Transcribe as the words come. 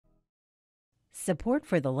Support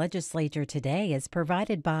for the Legislature today is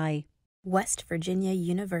provided by West Virginia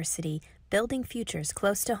University, building futures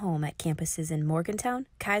close to home at campuses in Morgantown,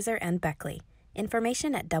 Kaiser, and Beckley.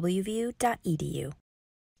 Information at wvu.edu.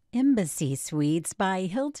 Embassy Suites by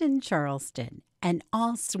Hilton Charleston, an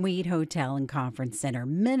all-suite hotel and conference center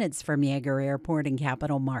minutes from Yeager Airport and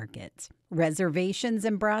Capital Market. Reservations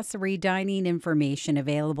and brasserie dining information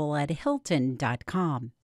available at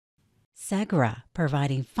hilton.com. Segra,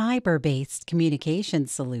 providing fiber-based communication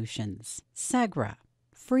solutions. Segra,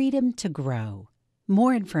 freedom to grow.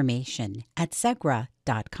 More information at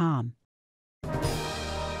segra.com.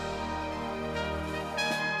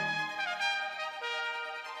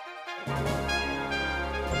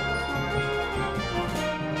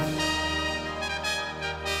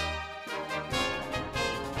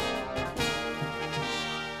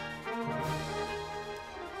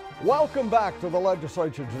 Welcome back to the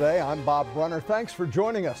Legislature today. I'm Bob Brunner. Thanks for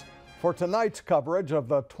joining us for tonight's coverage of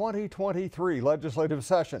the 2023 legislative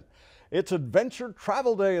session. It's Adventure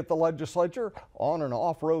Travel Day at the Legislature. On and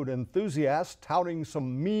off-road enthusiasts touting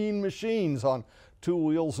some mean machines on 2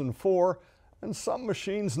 wheels and 4, and some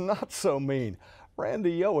machines not so mean.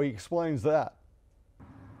 Randy Yohe explains that.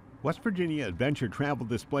 West Virginia adventure travel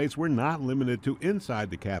displays were not limited to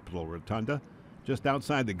inside the Capitol Rotunda. Just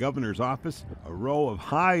outside the governor's office, a row of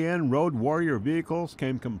high-end road warrior vehicles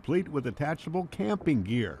came complete with attachable camping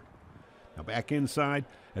gear. Now back inside,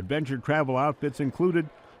 adventure travel outfits included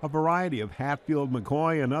a variety of Hatfield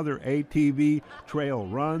McCoy and other ATV trail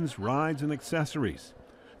runs, rides, and accessories.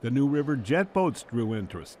 The New River jet boats drew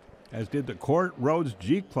interest, as did the Court Roads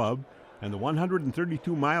Jeep Club and the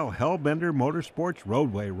 132-mile Hellbender Motorsports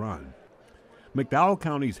Roadway Run. McDowell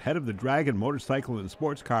County's Head of the Dragon Motorcycle and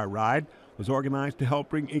Sports Car Ride was organized to help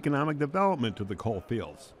bring economic development to the coal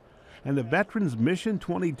fields. And the Veterans Mission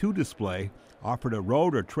 22 display offered a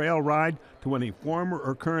road or trail ride to any former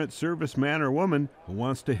or current serviceman or woman who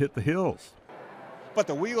wants to hit the hills. But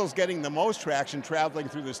the wheels getting the most traction traveling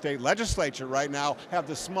through the state legislature right now have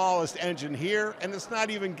the smallest engine here, and it's not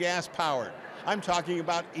even gas powered. I'm talking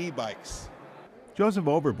about e-bikes. Joseph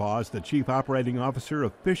Overbaugh is the Chief Operating Officer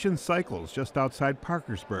of Fish and Cycles just outside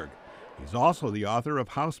Parkersburg. He's also the author of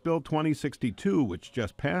House Bill 2062, which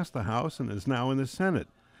just passed the House and is now in the Senate.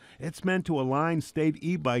 It's meant to align state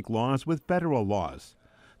e-bike laws with federal laws.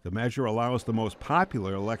 The measure allows the most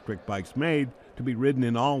popular electric bikes made to be ridden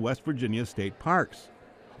in all West Virginia state parks.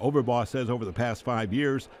 Overbaugh says over the past 5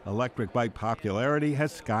 years, electric bike popularity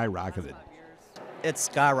has skyrocketed. It's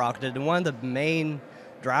skyrocketed, and one of the main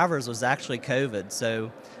drivers was actually COVID.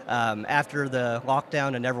 So after the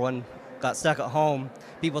lockdown and everyone got stuck at home,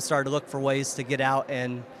 people started to look for ways to get out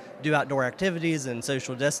and do outdoor activities and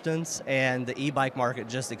social distance, and the e-bike market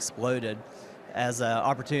just exploded as an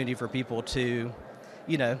opportunity for people to,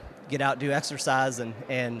 get out, do exercise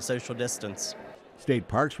and social distance. State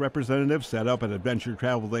Parks representatives set up at Adventure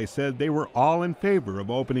Travel Day said they were all in favor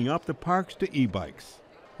of opening up the parks to e-bikes.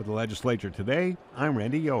 For the Legislature today, I'm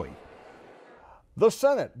Randy Yohe. The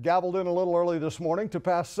Senate gavelled in a little early this morning to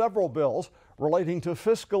pass several bills relating to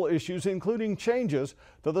fiscal issues, including changes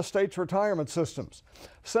to the state's retirement systems.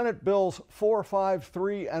 Senate Bills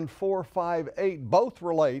 453 and 458 both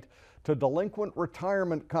relate to delinquent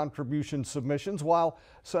retirement contribution submissions, while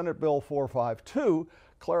Senate Bill 452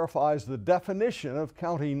 clarifies the definition of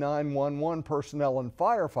county 911 personnel and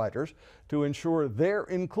firefighters to ensure their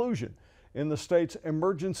inclusion in the state's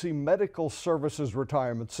emergency medical services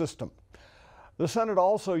retirement system. The Senate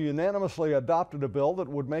also unanimously adopted a bill that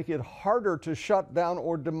would make it harder to shut down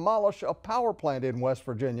or demolish a power plant in West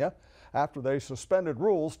Virginia after they suspended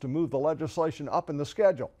rules to move the legislation up in the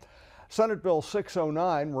schedule. Senate Bill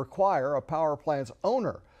 609 require a power plant's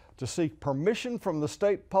owner to seek permission from the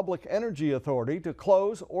State Public Energy Authority to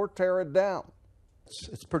close or tear it down.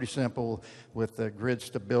 It's pretty simple with the grid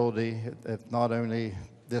stability, if not only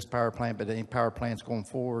this power plant, but any power plants going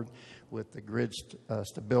forward. With the grid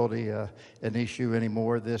stability an issue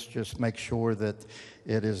anymore, this just makes sure that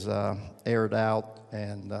it is aired out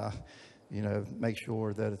and make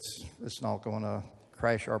sure that it's not going to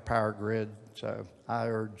crash our power grid. So I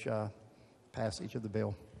urge passage of the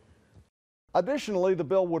bill. Additionally, the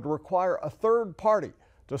bill would require a third party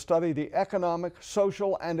to study the economic,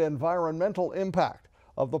 social, and environmental impact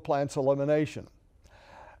of the plant's elimination.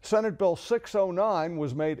 Senate Bill 609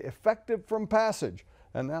 was made effective from passage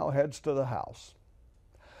and now heads to the House.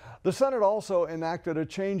 The Senate also enacted a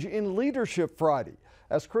change in leadership Friday.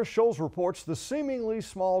 As Chris Scholes reports, the seemingly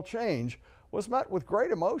small change was met with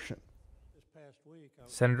great emotion.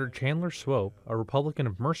 Senator Chandler Swope, a Republican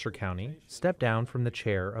of Mercer County, stepped down from the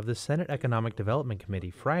chair of the Senate Economic Development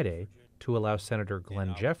Committee Friday to allow Senator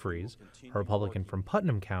Glenn Jeffries, a Republican from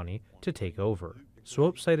Putnam County, to take over.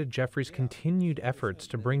 Swope cited Jeffries' continued efforts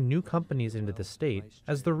to bring new companies into the state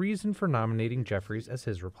as the reason for nominating Jeffries as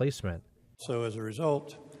his replacement. So as a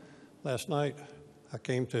result, last night I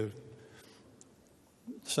came to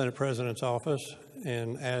the Senate President's office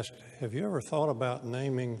and asked, have you ever thought about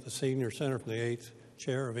naming the senior senator from the 8th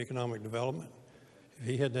chair of economic development? If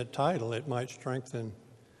he had that title, it might strengthen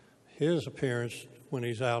his appearance when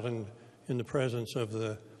he's out in the presence of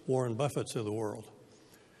the Warren Buffetts of the world.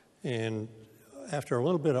 And after a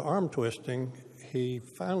little bit of arm twisting, he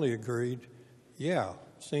finally agreed, yeah,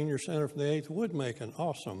 senior senator from the 8th would make an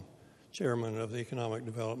awesome chairman of the Economic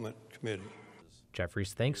Development Committee.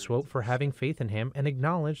 Jeffries thanked Swope for having faith in him and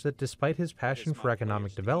acknowledged that despite his passion for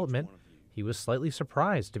economic development, he was slightly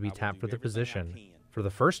surprised to be tapped for the position. For the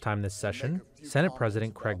first time this session, Senate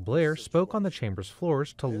President Craig Blair spoke on the chamber's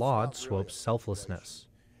floors to laud Swope's selflessness.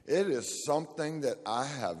 It is something that I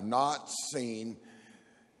have not seen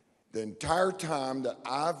the entire time that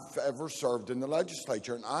I've ever served in the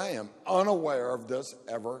legislature, and I am unaware of this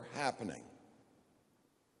ever happening,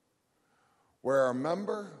 where a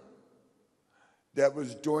member that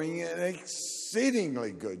was doing an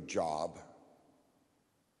exceedingly good job,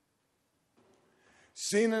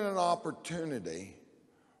 seen an opportunity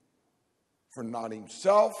for not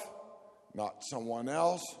himself, not someone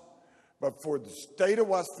else, but for the state of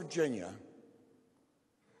West Virginia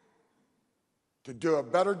to do a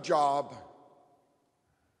better job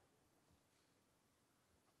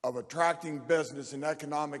of attracting business and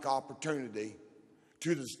economic opportunity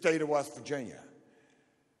to the state of West Virginia.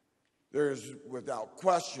 There is, without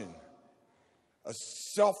question, a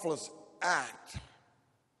selfless act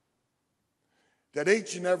that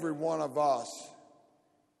each and every one of us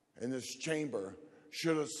in this chamber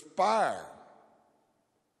should aspire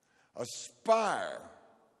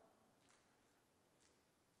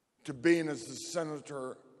to being as the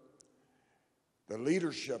senator, the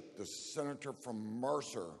leadership the senator from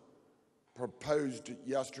Mercer proposed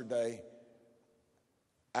yesterday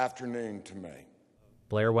afternoon to me.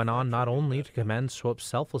 Blair went on not only to commend Swope's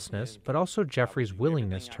selflessness, but also Jeffries'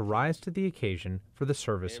 willingness to rise to the occasion for the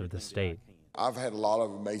service of the state. I've had a lot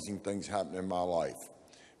of amazing things happen in my life,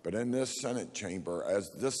 but in this Senate chamber,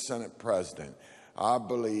 as this Senate president, I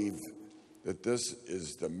believe that this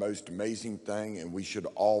is the most amazing thing, and we should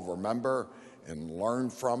all remember and learn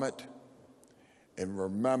from it, and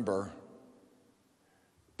remember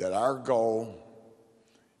that our goal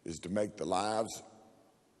is to make the lives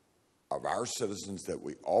of our citizens that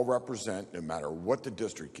we all represent, no matter what the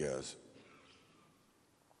district is,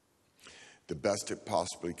 the best it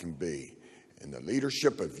possibly can be. And the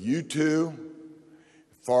leadership of you two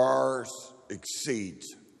far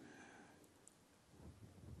exceeds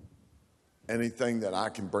anything that I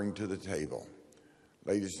can bring to the table.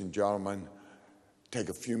 Ladies and gentlemen, take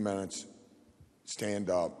a few minutes, stand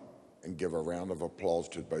up, and give a round of applause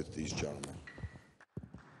to both these gentlemen.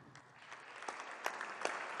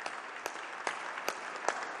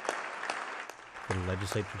 For the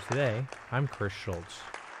Legislature Today, I'm Chris Schultz.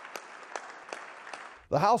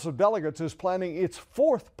 The House of Delegates is planning its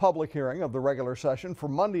fourth public hearing of the regular session for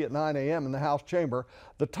Monday at 9 a.m. in the House chamber.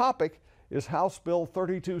 The topic is House Bill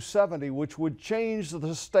 3270, which would change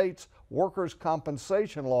the state's workers'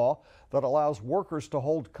 compensation law that allows workers to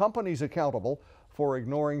hold companies accountable for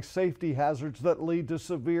ignoring safety hazards that lead to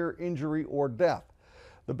severe injury or death.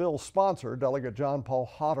 The bill's sponsor, Delegate John Paul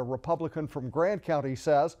Hott, a Republican from Grant County,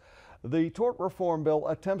 says the tort reform bill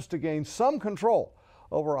attempts to gain some control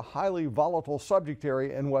over a highly volatile subject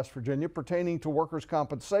area in West Virginia pertaining to workers'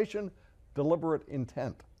 compensation, deliberate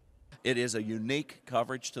intent. It is a unique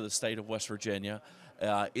coverage to the state of West Virginia.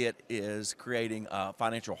 It is creating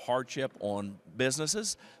financial hardship on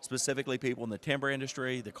businesses, specifically people in the timber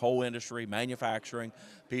industry, the coal industry, manufacturing,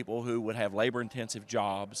 people who would have labor-intensive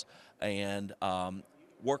jobs, and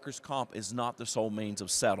workers' comp is not the sole means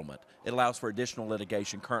of settlement. It allows for additional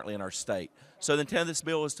litigation currently in our state. So the intent of this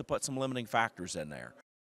bill is to put some limiting factors in there.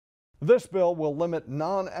 This bill will limit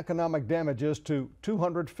non-economic damages to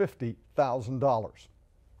 $250,000.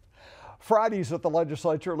 Fridays at the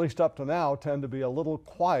legislature, at least up to now, tend to be a little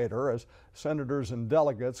quieter as senators and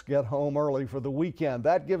delegates get home early for the weekend.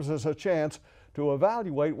 That gives us a chance to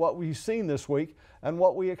evaluate what we've seen this week and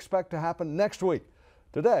what we expect to happen next week.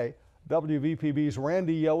 Today, WVPB's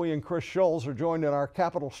Randy Yohe and Chris Schultz are joined in our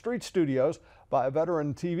Capitol Street studios by a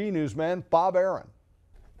veteran TV newsman, Bob Aaron.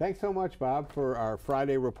 Thanks so much, Bob. For our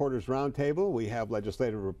Friday Reporters Roundtable, we have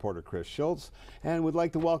legislative reporter Chris Schultz, and we'd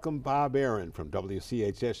like to welcome Bob Aaron from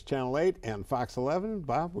WCHS Channel 8 and Fox 11.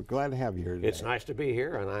 Bob, we're glad to have you here today. It's nice to be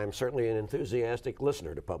here, and I'm certainly an enthusiastic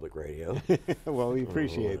listener to public radio. Well, we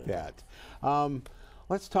appreciate that.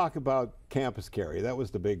 Let's talk about campus carry. That was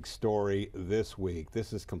the big story this week.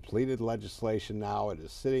 This is completed legislation now. It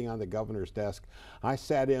is sitting on the governor's desk. I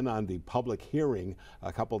sat in on the public hearing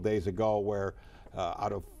a couple days ago where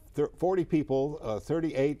out of 40 people,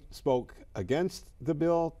 38 spoke against the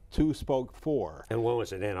bill, 2 spoke for. And one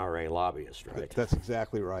was an NRA lobbyist, right? That's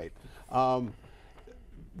exactly right.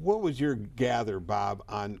 What was your gather, Bob,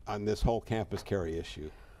 on this whole campus carry issue?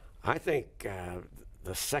 I think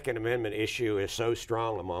the Second Amendment issue is so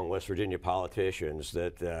strong among West Virginia politicians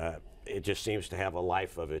that it just seems to have a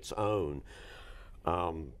life of its own.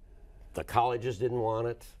 The colleges didn't want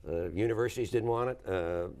it. Universities didn't want it.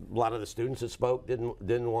 A lot of the students that spoke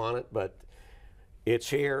didn't want it, but it's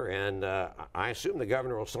here, and I assume the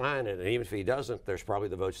governor will sign it. And even if he doesn't, there's probably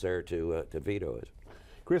the votes there to veto it.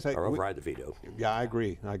 Chris, or override the veto. Yeah, I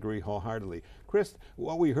agree. I agree wholeheartedly. Chris,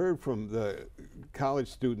 what we heard from the college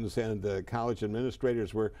students and the college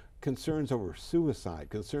administrators were concerns over suicide,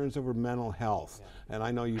 concerns over mental health, and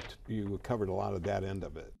I know you covered a lot of that end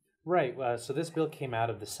of it. Right. So this bill came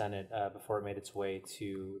out of the Senate before it made its way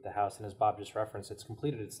to the House, and as Bob just referenced, it's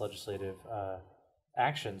completed its legislative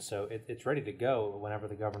action, so it's ready to go whenever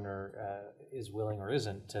the governor is willing or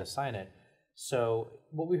isn't to sign it. So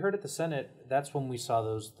what we heard at the Senate, that's when we saw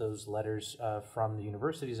those letters from the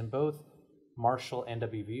universities, and both Marshall and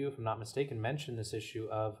WVU, if I'm not mistaken, mentioned this issue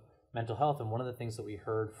of mental health. And one of the things that we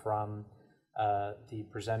heard from the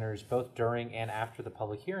presenters, both during and after the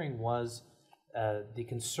public hearing, was the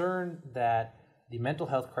concern that the mental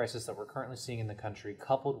health crisis that we're currently seeing in the country,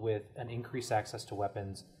 coupled with an increased access to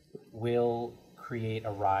weapons, will create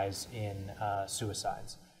a rise in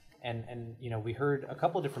suicides. And you know, we heard a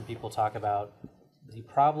couple of different people talk about the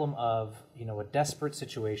problem of, you know, a desperate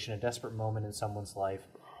situation, a desperate moment in someone's life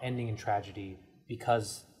ending in tragedy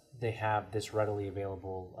because they have this readily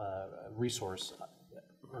available resource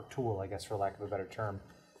or tool, I guess, for lack of a better term.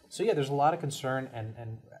 So yeah, there's a lot of concern,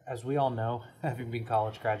 and as we all know, having been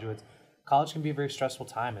college graduates, college can be a very stressful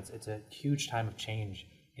time. It's a huge time of change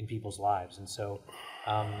in people's lives, and so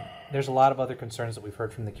there's a lot of other concerns that we've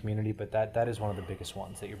heard from the community, but that is one of the biggest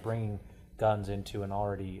ones, that you're bringing guns into an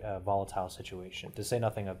already volatile situation. To say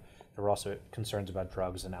nothing of, there were also concerns about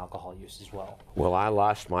drugs and alcohol use as well. Well, I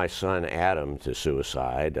lost my son Adam to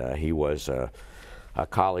suicide. He was a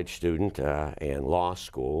college student in law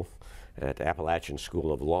school at the Appalachian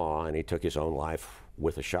School of Law, and he took his own life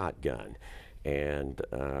with a shotgun. And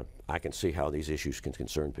I can see how these issues can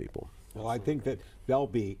concern people. Well, I think that there'll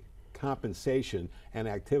be compensation and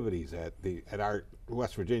activities at our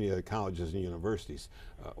West Virginia colleges and universities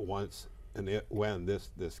once and when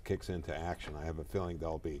this kicks into action. I have a feeling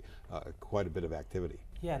there'll be quite a bit of activity.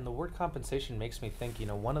 Yeah, and the word compensation makes me think, you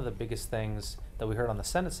know, one of the biggest things that we heard on the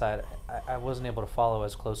Senate side, I wasn't able to follow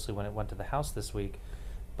as closely when it went to the House this week,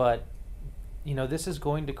 but you know, this is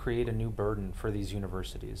going to create a new burden for these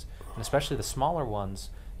universities, and especially the smaller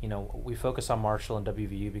ones. You know, we focus on Marshall and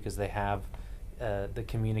WVU because they have the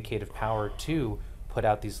communicative power to put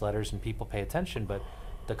out these letters and people pay attention, but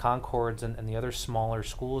the Concords and the other smaller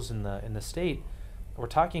schools in the state, we're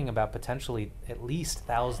talking about potentially at least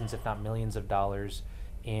thousands, if not millions of dollars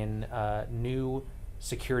in new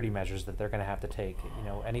security measures that they're going to have to take. You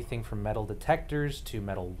know, anything from metal detectors to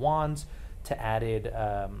metal wands to added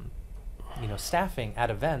you know, staffing at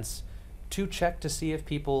events to check to see if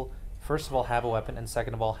people, first of all, have a weapon, and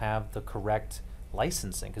second of all, have the correct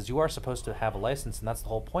licensing, because you are supposed to have a license, and that's the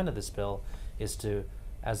whole point of this bill, is to,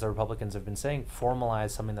 as the Republicans have been saying,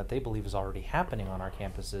 formalize something that they believe is already happening on our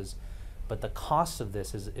campuses. But the cost of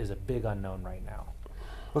this is a big unknown right now.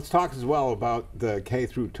 Let's talk as well about the K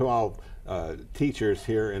through 12 teachers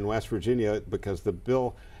here in West Virginia, because the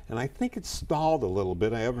bill, and I think it's stalled a little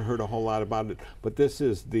bit. I haven't heard a whole lot about it, but this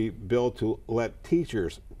is the bill to let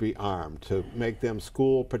teachers be armed, to make them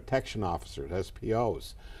school protection officers,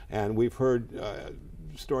 SPOs. And we've heard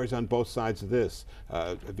stories on both sides of this.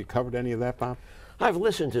 Have you covered any of that, Bob? I've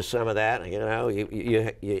listened to some of that, you know,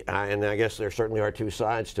 and I guess there certainly are two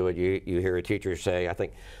sides to it. You hear a teacher say, I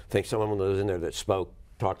think someone was in there that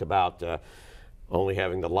talked about only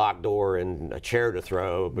having the locked door and a chair to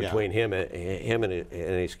throw between him and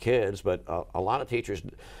his kids, but a lot of teachers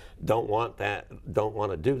don't want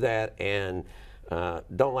to do that, and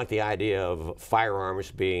don't like the idea of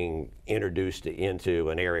firearms being introduced into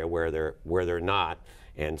an area where they're not,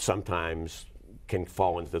 and sometimes can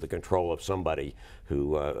fall into the control of somebody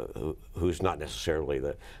who's not necessarily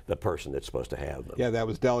the person that's supposed to have them. Yeah, that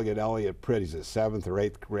was Delegate Elliott Pritt. He's a 7th or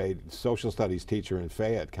 8th grade social studies teacher in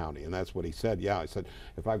Fayette County, and that's what he said. Yeah, I said,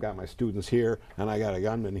 if I've got my students here and I got a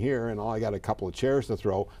gunman here and I got a couple of chairs to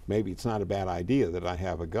throw, maybe it's not a bad idea that I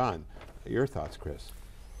have a gun. Your thoughts, Chris?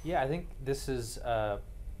 Yeah, I think this is a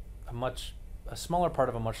smaller part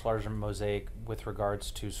of a much larger mosaic with regards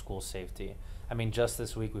to school safety. I mean, just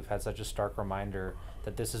this week we've had such a stark reminder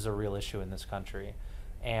that this is a real issue in this country.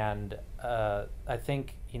 And I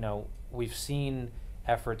think, we've seen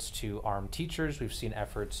efforts to arm teachers, we've seen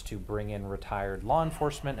efforts to bring in retired law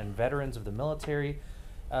enforcement and veterans of the military.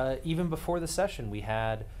 Even before the session, we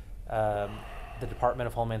had the Department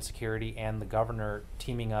of Homeland Security and the governor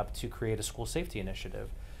teaming up to create a school safety initiative.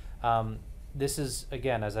 This is,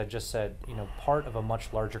 again, as I just said, part of a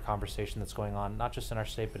much larger conversation that's going on, not just in our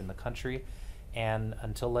state, but in the country. And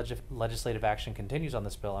until legislative action continues on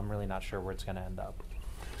this bill, I'm really not sure where it's going to end up.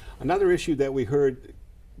 Another issue that we heard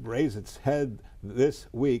raise its head this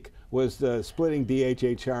week was splitting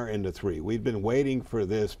DHHR into 3. We'd been waiting for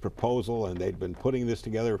this proposal, and they'd been putting this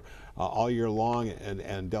together all year long,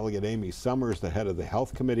 and Delegate Amy Summers, the head of the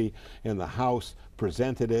Health Committee in the House,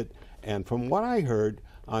 presented it. And from what I heard,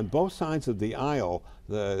 on both sides of the aisle,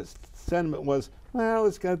 the sentiment was, well,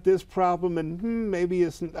 it's got this problem, and maybe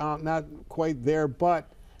it's not quite there,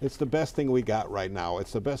 but it's the best thing we got right now.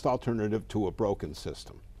 It's the best alternative to a broken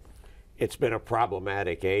system. It's been a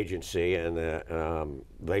problematic agency, and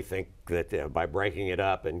they think that by breaking it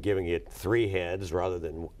up and giving it 3 heads rather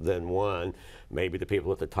than 1, maybe the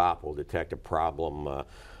people at the top will detect a problem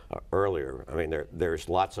earlier. I mean, there's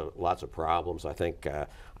lots of problems. I think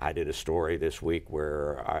I did a story this week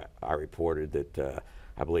where I reported that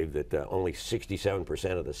I believe that only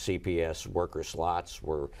 67% of the CPS worker slots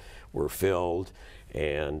were filled,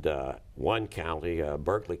 and one county,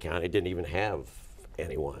 Berkeley County, didn't even have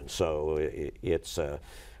anyone. So it's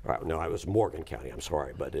no, it was Morgan County. I'm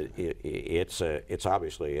sorry, but it's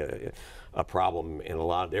obviously a problem in a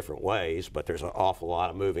lot of different ways. But there's an awful lot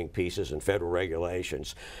of moving pieces and federal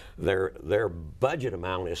regulations. Their budget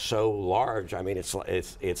amount is so large. I mean,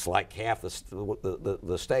 it's like half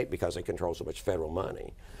the state because they control so much federal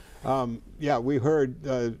money. Yeah, we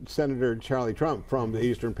heard Senator Charlie Trump from the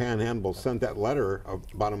Eastern Panhandle sent that letter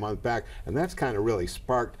about a month back, and that's kind of really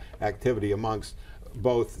sparked activity amongst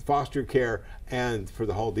both foster care and for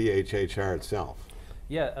the whole DHHR itself.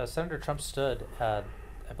 Yeah, Senator Trump stood, I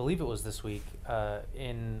believe it was this week,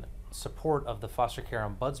 in support of the foster care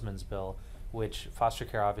ombudsman's bill, which foster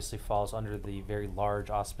care obviously falls under the very large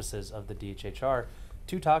auspices of the DHHR,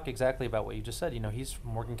 to talk exactly about what you just said. He's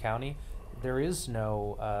from Morgan County. There is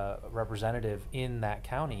no representative in that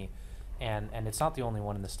county, and it's not the only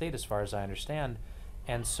one in the state as far as I understand.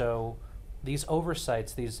 And so these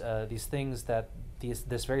oversights, these things that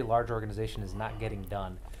this very large organization is not getting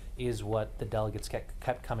done, is what the delegates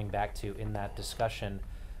kept coming back to in that discussion.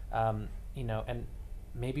 And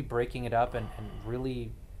maybe breaking it up and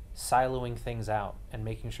really siloing things out and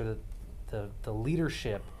making sure that the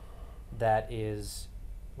leadership that is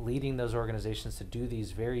leading those organizations to do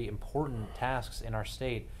these very important tasks in our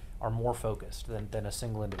state are more focused than a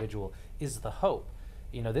single individual is the hope.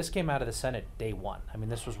 This came out of the Senate day one. I mean,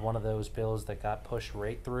 this was one of those bills that got pushed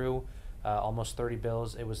right through, almost 30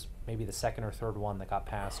 bills. It was maybe the second or third one that got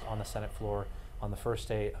passed on the Senate floor on the first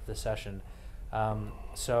day of the session.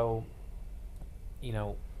 So,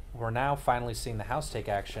 we're now finally seeing the House take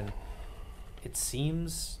action. It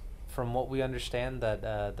seems, from what we understand, that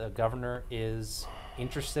the governor is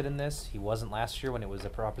interested in this. He wasn't last year when it was a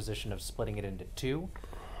proposition of splitting it into 2.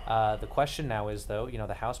 The question now is, though,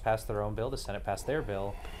 the House passed their own bill, the Senate passed their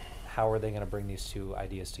bill. How are they going to bring these 2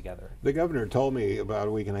 ideas together? The governor told me about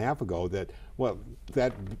a week and a half ago that,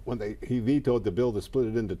 when he vetoed the bill to split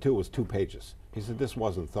it into 2 was 2 pages. He said this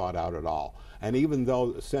wasn't thought out at all. And even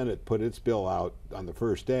though the Senate put its bill out on the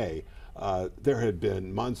first day, there had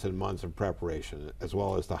been months and months of preparation, as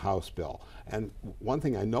well as the House bill. And one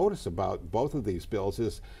thing I notice about both of these bills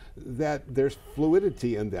is that there's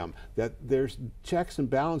fluidity in them, that there's checks and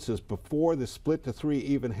balances before the split to 3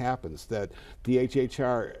 even happens, that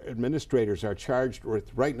DHHR administrators are charged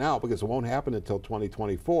with right now, because it won't happen until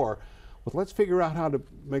 2024, well, let's figure out how to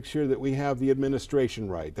make sure that we have the administration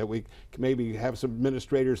right, that we maybe have some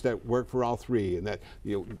administrators that work for all 3, and that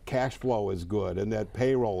cash flow is good, and that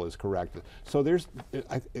payroll is correct. So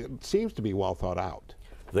it seems to be well thought out.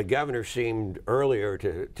 The governor seemed earlier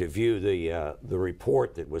to view the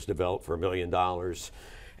report that was developed for $1 million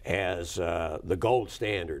as the gold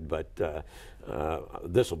standard, but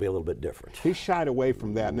this will be a little bit different. He's shied away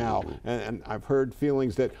from that now, and I've heard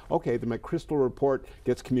feelings that, okay, the McChrystal report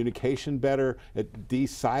gets communication better, it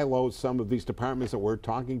de-silos some of these departments that were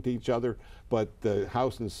talking to each other, but the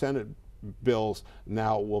House and Senate bills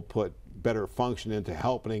now will put better function into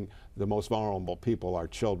helping the most vulnerable people, our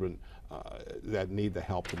children that need the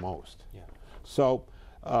help the most. Yeah. So,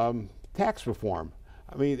 tax reform,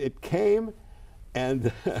 I mean, it came,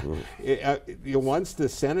 and once the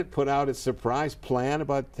Senate put out its surprise plan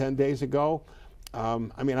about 10 days ago,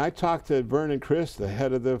 I mean, I talked to Vernon Chris, the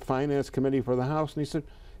head of the Finance Committee for the House, and he said,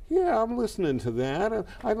 yeah, I'm listening to that.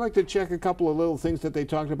 I'd like to check a couple of little things that they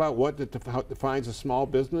talked about, what defines a small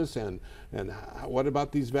business, and what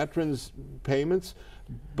about these veterans payments.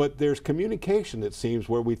 But there's communication, it seems,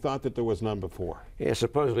 where we thought that there was none before. Yeah,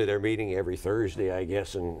 supposedly they're meeting every Thursday, I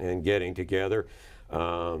guess, and getting together.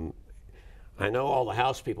 I know all the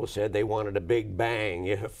House people said they wanted a big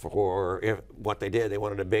bang for what they did. They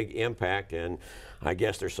wanted a big impact, and I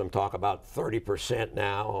guess there's some talk about 30%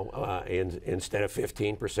 now instead of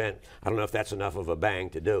 15%. I don't know if that's enough of a bang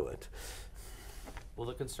to do it. Well,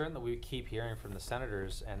 the concern that we keep hearing from the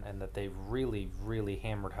senators and that they've really, really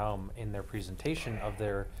hammered home in their presentation of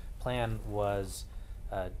their plan was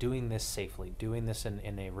doing this safely, doing this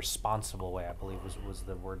in a responsible way, I believe was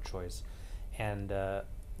the word choice. And,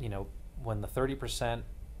 you know, when the 30%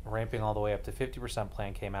 ramping all the way up to 50%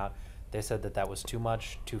 plan came out, they said that that was too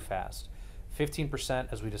much, too fast. 15%,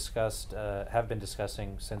 as we discussed, have been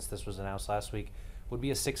discussing since this was announced last week, would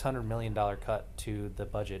be a $600 million cut to the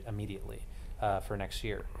budget immediately for next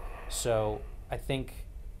year. So I think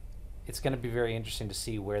it's going to be very interesting to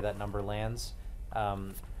see where that number lands.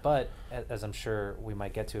 But as I'm sure we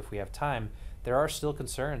might get to if we have time, there are still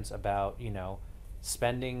concerns about, you know,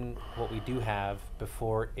 spending what we do have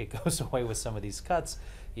before it goes away with some of these cuts.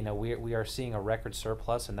 You know, we are seeing a record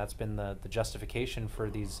surplus, and that's been the justification for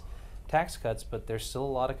these tax cuts, but there's still a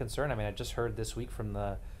lot of concern. I mean, I just heard this week from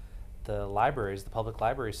the libraries, the public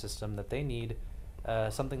library system, that they need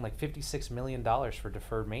something like $56 million for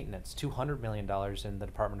deferred maintenance, $200 million in the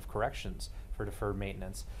Department of Corrections for deferred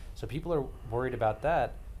maintenance. So people are worried about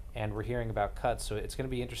that, and we're hearing about cuts, so it's going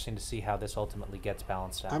to be interesting to see how this ultimately gets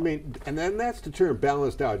balanced out. I mean, and then that's the term,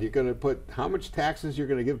 balanced out. You're going to put how much taxes you're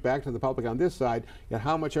going to give back to the public on this side, and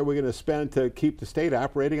how much are we going to spend to keep the state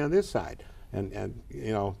operating on this side? And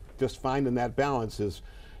you know, just finding that balance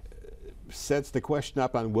sets the question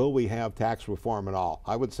up on, will we have tax reform at all?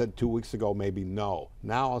 I would have said 2 weeks ago maybe no.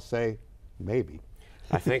 Now I'll say maybe.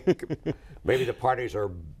 I think maybe the parties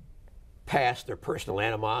are past their personal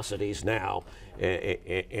animosities now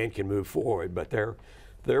and can move forward, but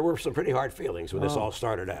there were some pretty hard feelings when this all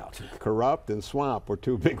started out. Corrupt and swamp were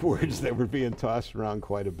two big words that were being tossed around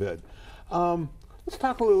quite a bit. Let's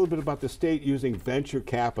talk a little bit about the state using venture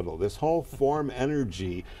capital. This whole Form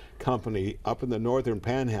Energy company up in the northern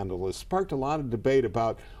panhandle has sparked a lot of debate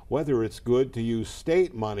about whether it's good to use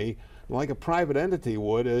state money like a private entity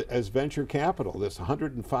would as venture capital, this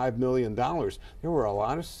 $105 million. There were a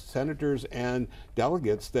lot of senators and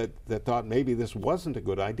delegates that thought maybe this wasn't a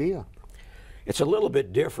good idea. It's a little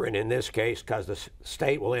bit different in this case because the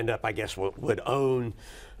state will end up, I guess, would own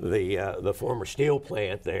the former steel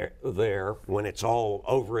plant there when it's all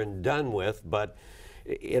over and done with, but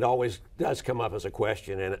it always does come up as a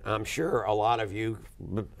question, and I'm sure a lot of you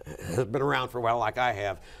have been around for a while like I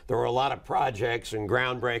have. There were a lot of projects and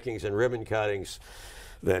groundbreakings and ribbon cuttings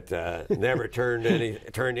that never turned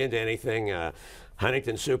into anything.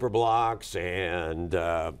 Huntington Superblocks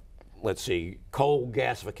and let's see, coal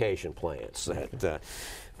gasification plants that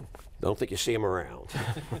don't think you see them around.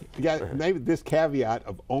 Yeah, maybe this caveat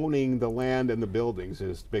of owning the land and the buildings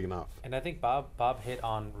is big enough. And I think Bob hit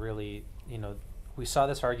on really, you know, we saw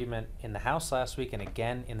this argument in the House last week and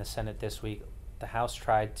again in the Senate this week. The House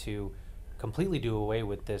tried to completely do away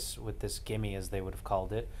with this gimme, as they would have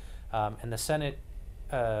called it, and the Senate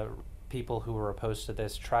people who were opposed to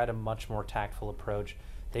this tried a much more tactful approach.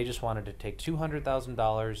 They just wanted to take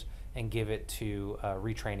 $200,000 and give it to a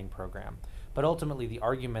retraining program. But ultimately, the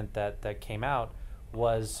argument that came out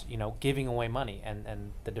was, you know, giving away money.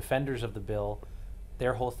 And the defenders of the bill,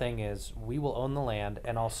 their whole thing is, we will own the land,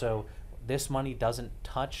 and also this money doesn't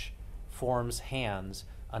touch Form's hands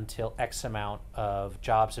until X amount of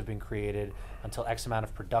jobs have been created, until X amount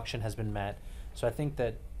of production has been met. So I think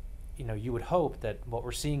that, you know, you would hope that what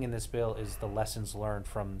we're seeing in this bill is the lessons learned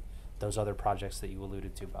from those other projects that you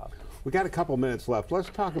alluded to, Bob. We got a couple minutes left. Let's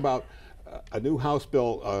talk about a new House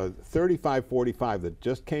Bill 3545 that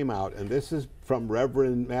just came out, and this is from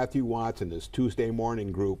Reverend Matthew Watts and his Tuesday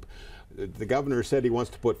morning group. The governor said he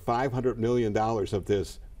wants to put $500 million of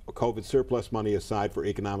this COVID surplus money aside for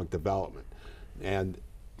economic development. And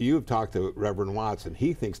you've talked to Reverend Watts, and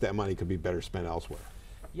he thinks that money could be better spent elsewhere.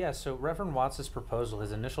 Yeah, so Reverend Watts' proposal,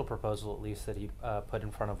 his initial proposal at least that he put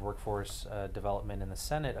in front of workforce development in the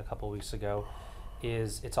Senate a couple weeks ago,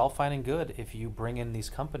 is it's all fine and good if you bring in these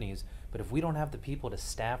companies, but if we don't have the people to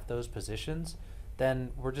staff those positions,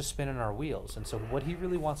 then we're just spinning our wheels. And so what he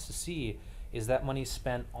really wants to see is that money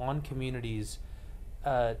spent on communities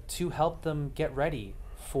to help them get ready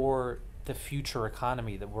for the future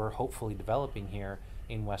economy that we're hopefully developing here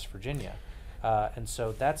in West Virginia. And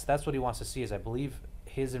so that's what he wants to see, is I believe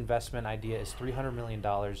his investment idea is $300 million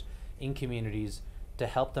in communities to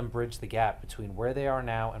help them bridge the gap between where they are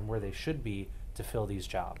now and where they should be to fill these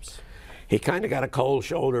jobs. He kind of got a cold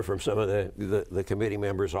shoulder from some of the committee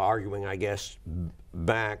members arguing, I guess,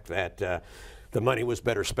 back that the money was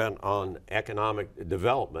better spent on economic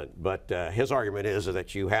development. But his argument is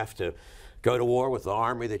that you have to go to war with the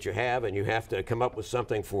army that you have, and you have to come up with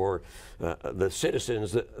something for the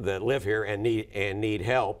citizens that live here and need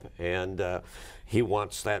help. And he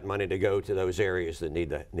wants that money to go to those areas that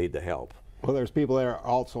need the help. Well, there's people that are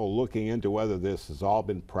also looking into whether this has all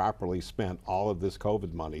been properly spent, all of this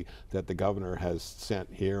COVID money that the governor has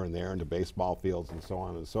sent here and there into baseball fields and so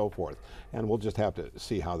on and so forth. And we'll just have to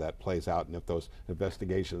see how that plays out and if those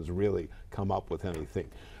investigations really come up with anything.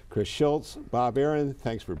 Chris Schultz, Bob Aaron,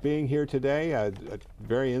 thanks for being here today. A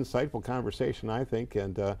very insightful conversation, I think,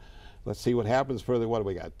 and let's see what happens further. What do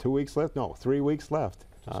we got? 2 weeks left? No, 3 weeks left.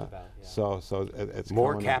 About, yeah. So it's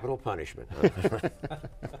more capital punishment.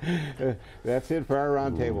 That's it for our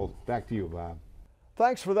roundtable. Back to you, Bob.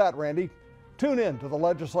 Thanks for that, Randy. Tune in to the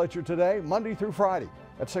Legislature today, Monday through Friday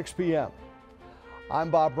at 6 p.m.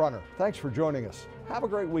 I'm Bob Brunner. Thanks for joining us. Have a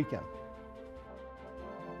great weekend.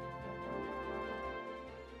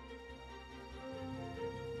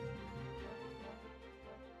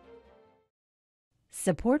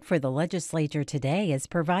 Support for the Legislature today is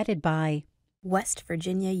provided by West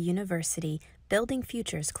Virginia University, building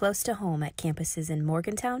futures close to home at campuses in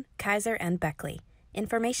Morgantown, Kaiser, and Beckley.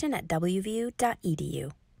 Information at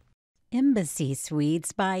wvu.edu. Embassy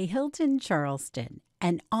Suites by Hilton Charleston,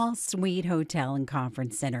 an all-suite hotel and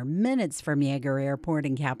conference center minutes from Yeager Airport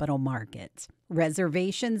and Capital Market.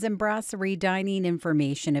 Reservations and brasserie dining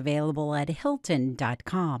information available at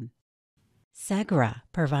hilton.com. Segra,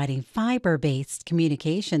 providing fiber-based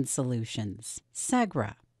communication solutions.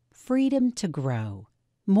 Segra, freedom to grow.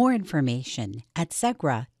 More information at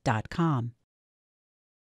segra.com.